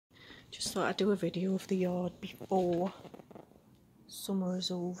Just thought I'd do a video of the yard before summer is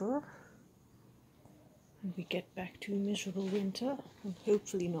over and we get back to miserable winter and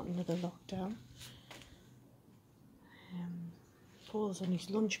hopefully not another lockdown. Paul's on his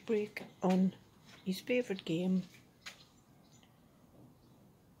lunch break on his favourite game.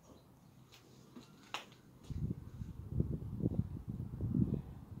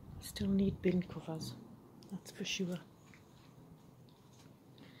 Still need bin covers, that's for sure.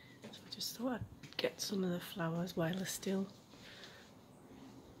 So I just thought I'd get some of the flowers while they're still...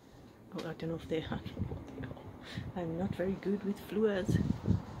 Oh, I don't know if they are. I'm not very good with flowers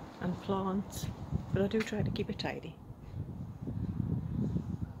and plants, but I do try to keep it tidy.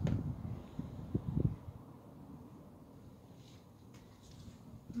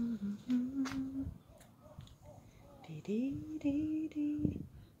 I'm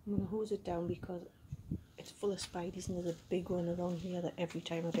going to hose it down because it's full of spideys and there's a big one around here that every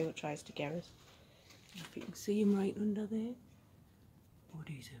time I do it tries to get us. If you can see him right under there. But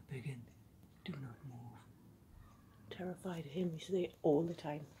he's a big one. Do not move. I'm terrified of him, he's there all the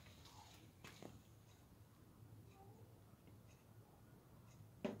time.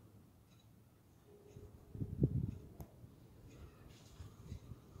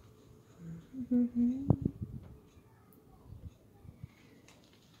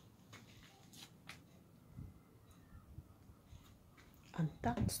 And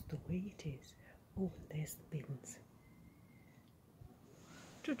that's the way it is. Oh, and there's the bins.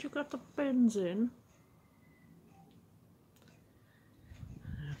 Did you get the bins in?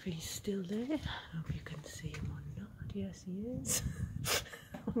 If he's still there, I hope you can see him or not. Yes, he is.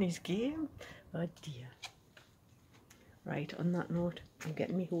 On his game. Oh dear. Right, on that note, I'm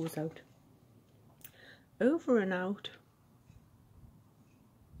getting my hose out. Over and out.